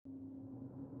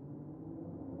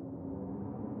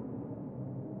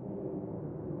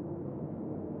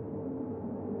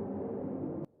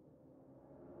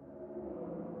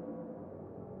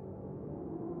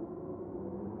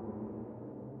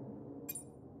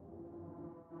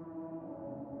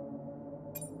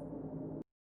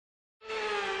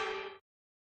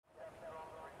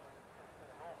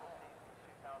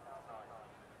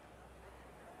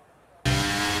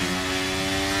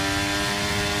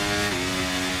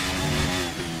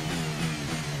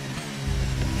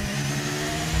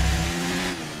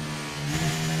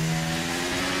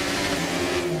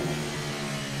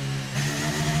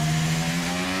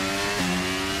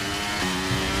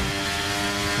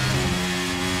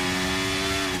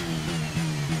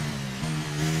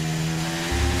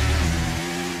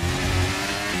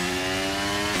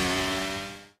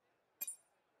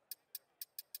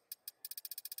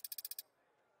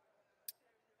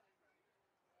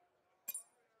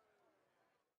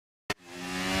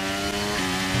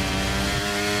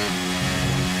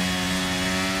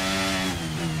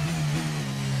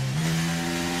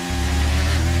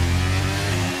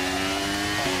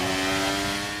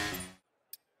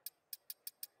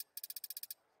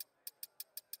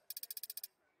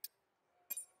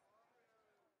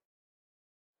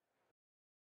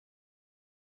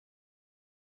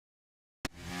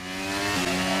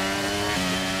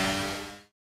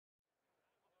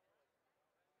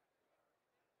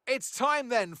It's time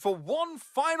then for one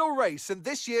final race in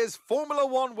this year's Formula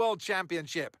One World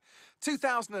Championship.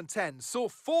 2010 saw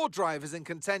 4 drivers in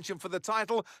contention for the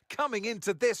title coming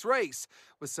into this race,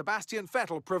 with Sebastian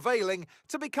Vettel prevailing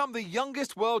to become the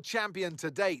youngest world champion to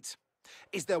date.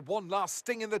 Is there one last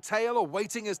sting in the tail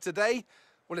awaiting us today?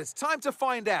 Well, it's time to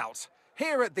find out,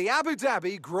 here at the Abu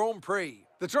Dhabi Grand Prix.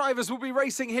 The drivers will be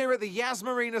racing here at the Yas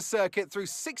Marina circuit through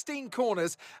 16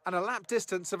 corners and a lap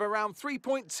distance of around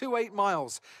 3.28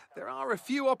 miles. There are a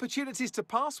few opportunities to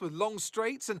pass with long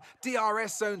straights and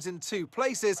DRS zones in 2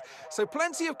 places, so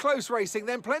plenty of close racing,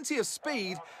 then plenty of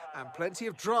speed and plenty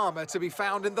of drama to be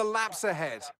found in the laps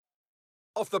ahead.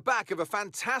 Off the back of a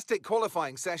fantastic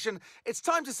qualifying session, it's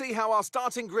time to see how our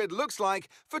starting grid looks like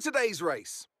for today's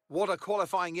race. What a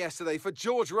qualifying yesterday for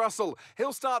George Russell.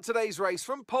 He'll start today's race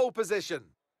from pole position.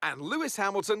 And Lewis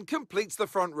Hamilton completes the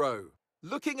front row.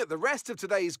 Looking at the rest of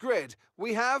today's grid,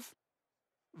 we have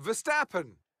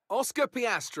Verstappen, Oscar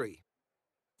Piastri,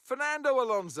 Fernando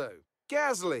Alonso,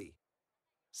 Gasly,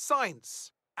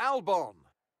 Sainz, Albon,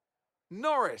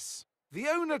 Norris, the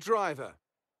owner driver,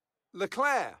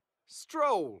 Leclerc,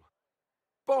 Stroll,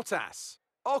 Bottas,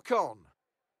 Ocon,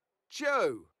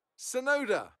 Zhou,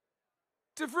 Tsunoda,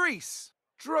 De Vries,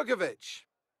 Drugovich,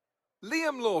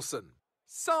 Liam Lawson,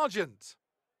 Sargent,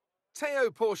 Théo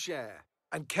Pourchaire,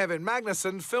 and Kevin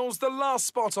Magnussen fills the last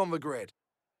spot on the grid.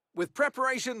 With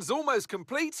preparations almost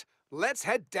complete, let's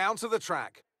head down to the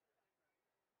track.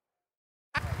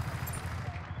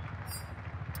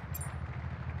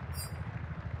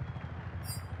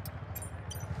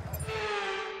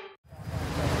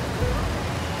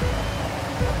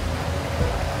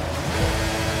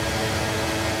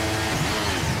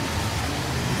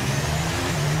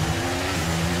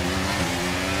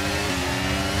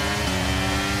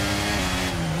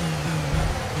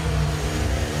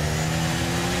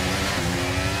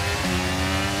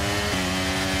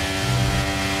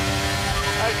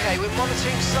 Okay, we're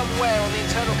monitoring some wear on the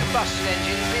internal combustion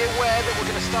engine. Be aware that we're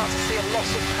going to start to see a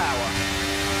loss of power.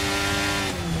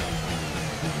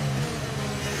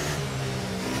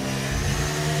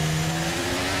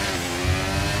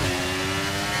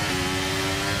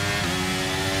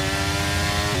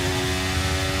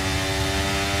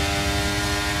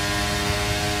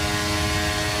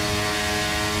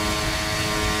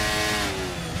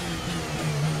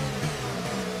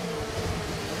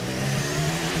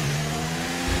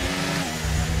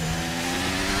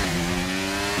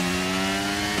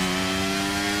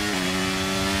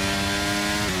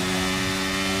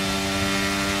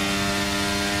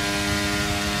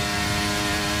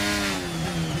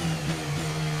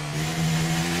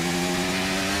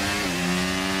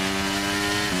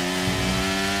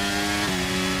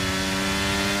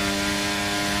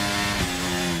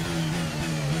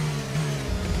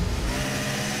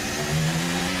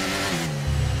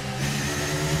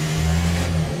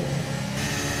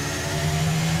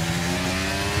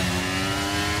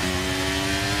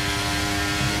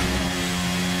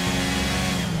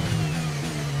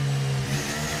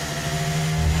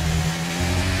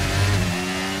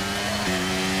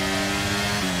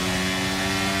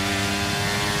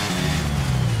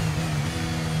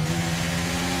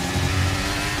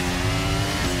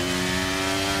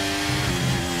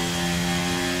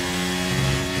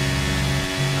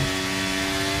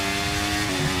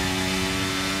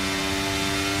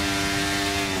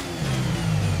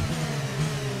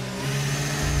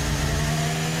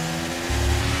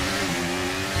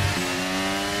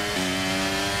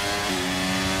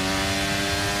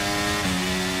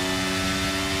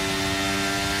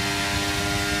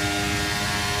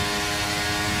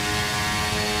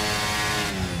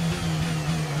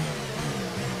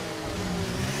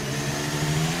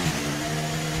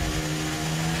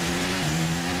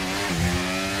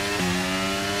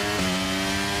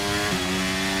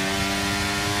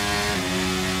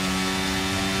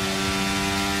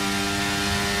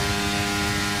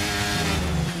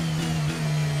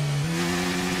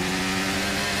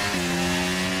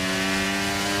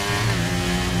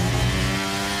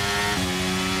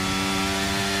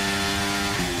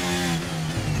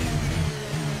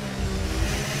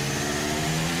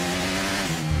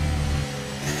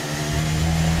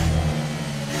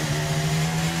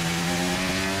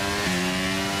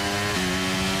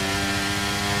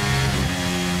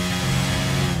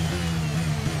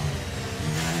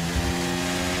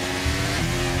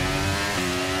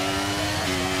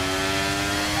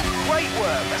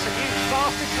 That's a new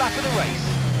fastest lap of the race.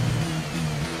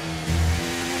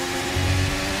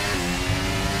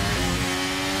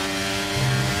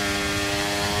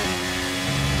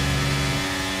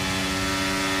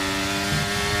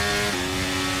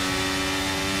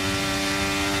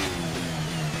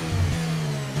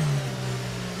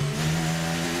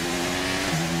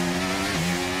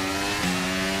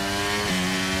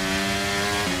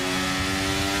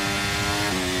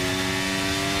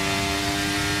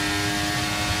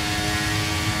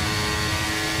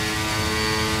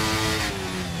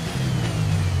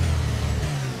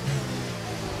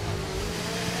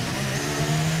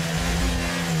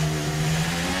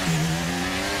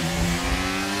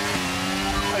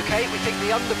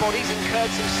 the underbody's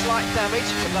incurred some slight damage,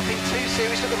 but nothing too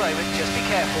serious at the moment, just be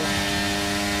careful.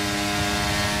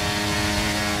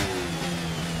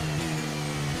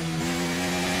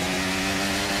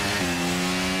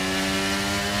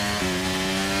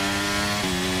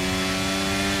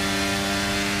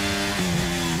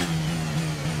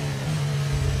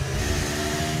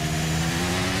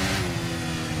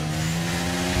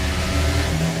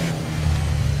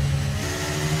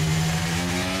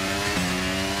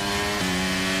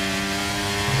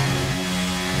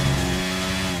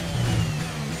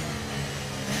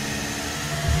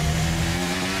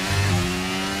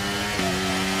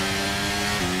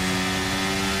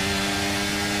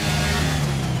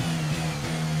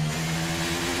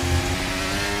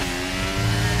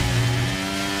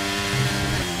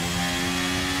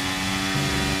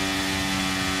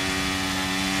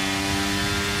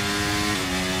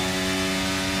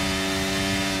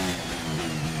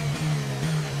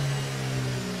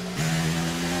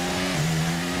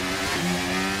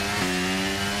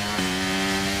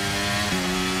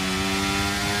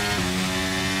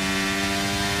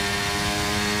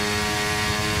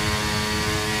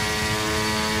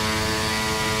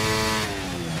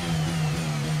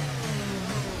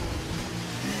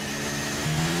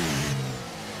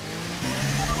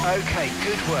 Okay,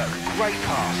 good work, great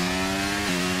pass.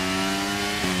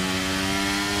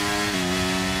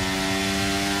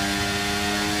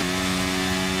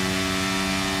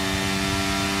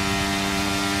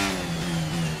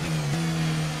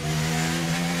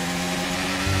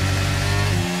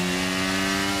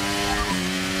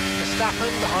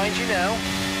 Verstappen behind you now.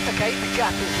 Okay, the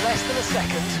gap is less than a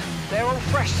second. They're on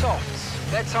fresh softs.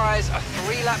 Their tyres are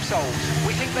 3 laps old.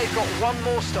 We think they've got one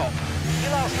more stop.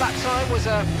 Your last lap time was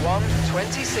a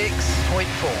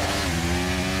 1:26.4.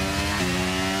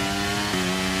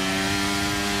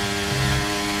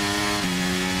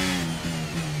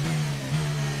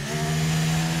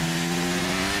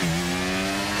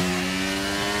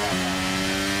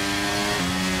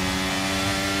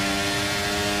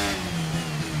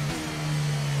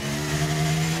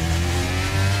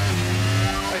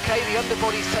 Okay, the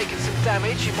underbody's taken some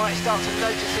damage. You might start to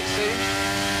notice it soon.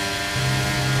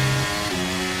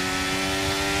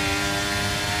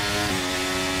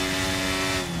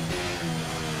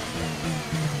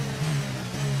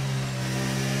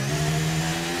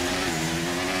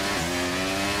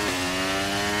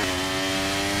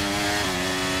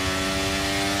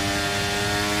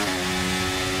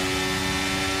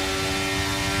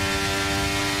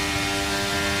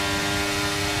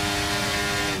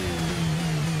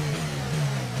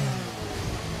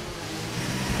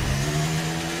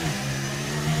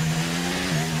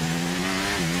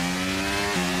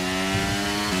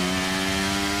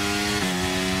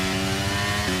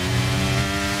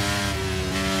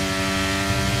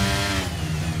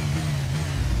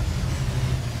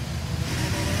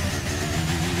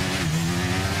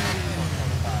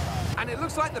 It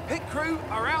looks like the pit crew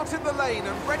are out in the lane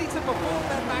and ready to perform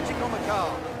their magic on the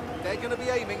car. They're going to be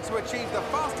aiming to achieve the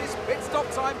fastest pit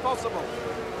stop time possible.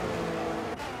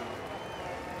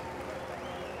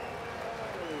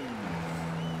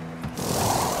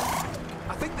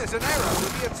 I think there's an error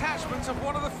with the attachment of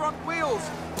one of the front wheels.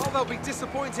 Well, they'll be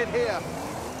disappointed here.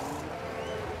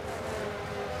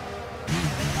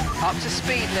 Up to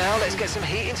speed now, let's get some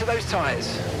heat into those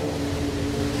tyres.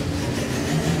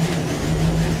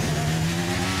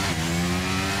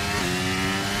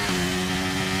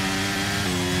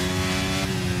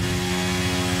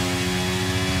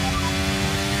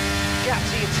 Gap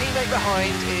to your teammate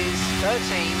behind is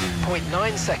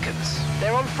 13.9 seconds.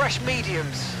 They're on fresh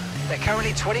mediums. They're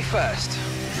currently 21st.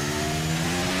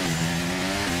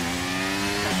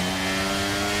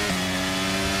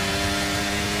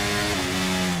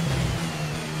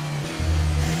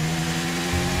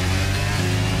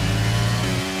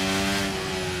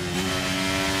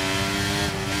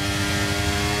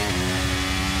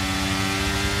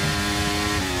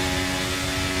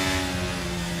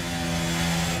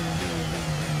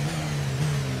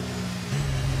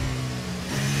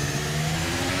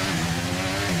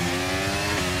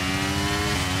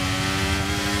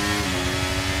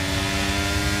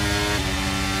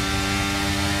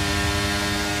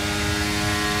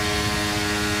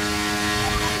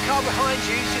 Car behind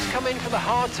you's just come in for the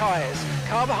hard tyres.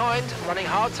 Car behind, running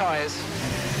hard tyres.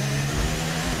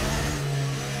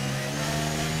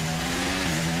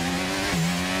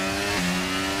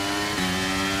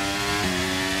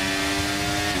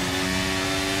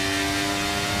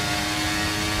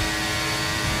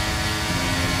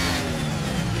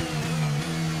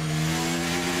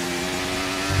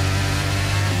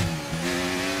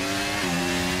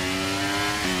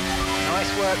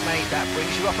 mate, that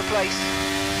brings you up a place.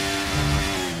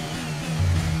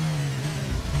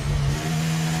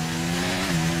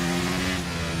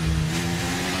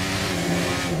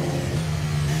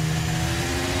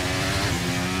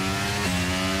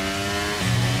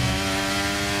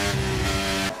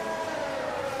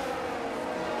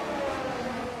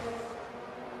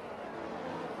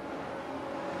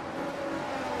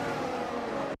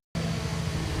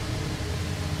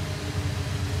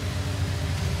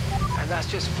 And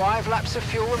that's just 5 laps of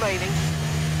fuel remaining.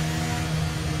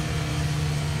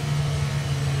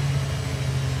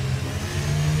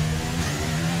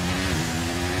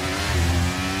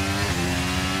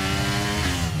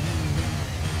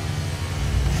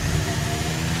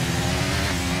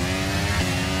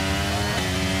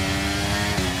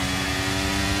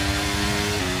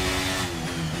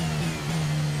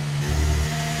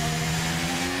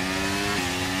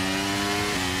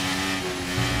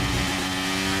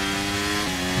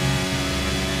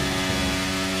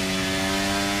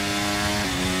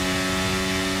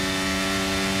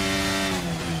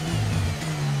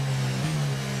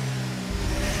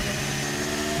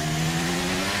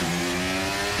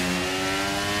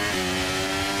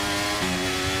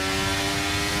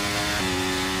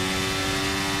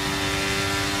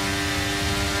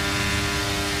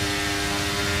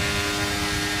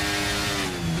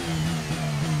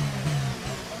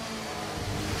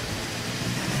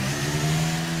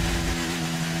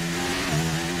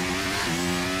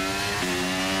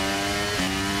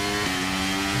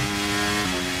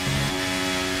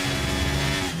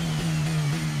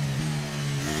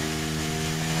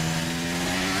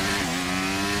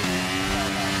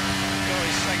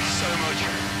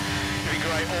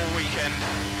 All weekend,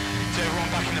 to everyone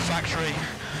back in the factory,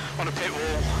 on the pit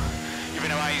wall, you've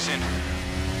been amazing.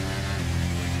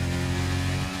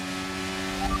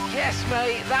 Yes,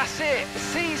 mate, that's it. The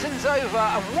season's over,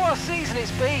 and what a season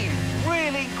it's been.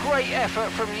 Really great effort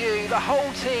from you. The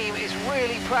whole team is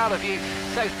really proud of you,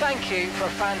 so thank you for a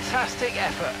fantastic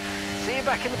effort. See you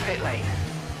back in the pit lane.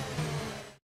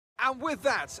 And with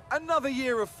that, another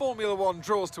year of Formula One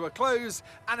draws to a close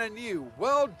and a new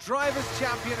World Drivers'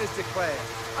 Champion is declared.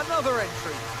 Another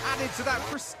entry added to that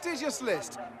prestigious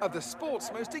list of the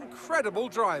sport's most incredible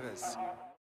drivers.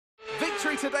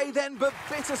 Victory today then, but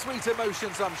bittersweet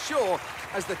emotions, I'm sure,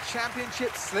 as the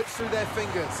championship slips through their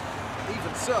fingers.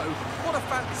 Even so, what a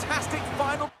fantastic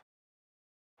final.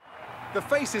 The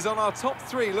faces on our top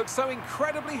 3 look so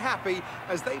incredibly happy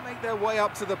as they make their way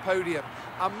up to the podium.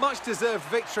 A much-deserved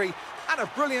victory and a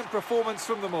brilliant performance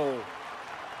from them all.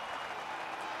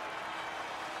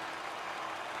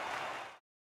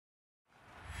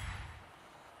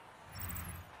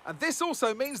 And this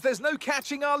also means there's no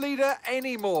catching our leader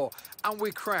anymore, and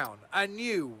we crown a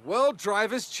new World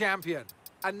Drivers' Champion.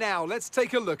 And now let's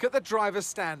take a look at the drivers'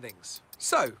 standings.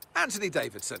 So, Anthony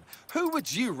Davidson, who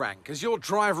would you rank as your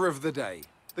driver of the day?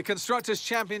 The Constructors'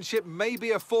 Championship may be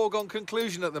a foregone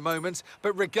conclusion at the moment,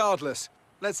 but regardless,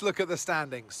 let's look at the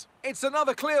standings. It's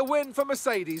another clear win for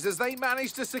Mercedes as they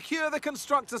managed to secure the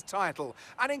Constructors' title.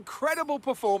 An incredible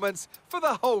performance for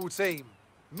the whole team.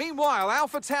 Meanwhile,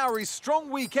 AlphaTauri's strong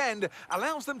weekend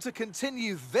allows them to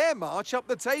continue their march up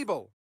the table.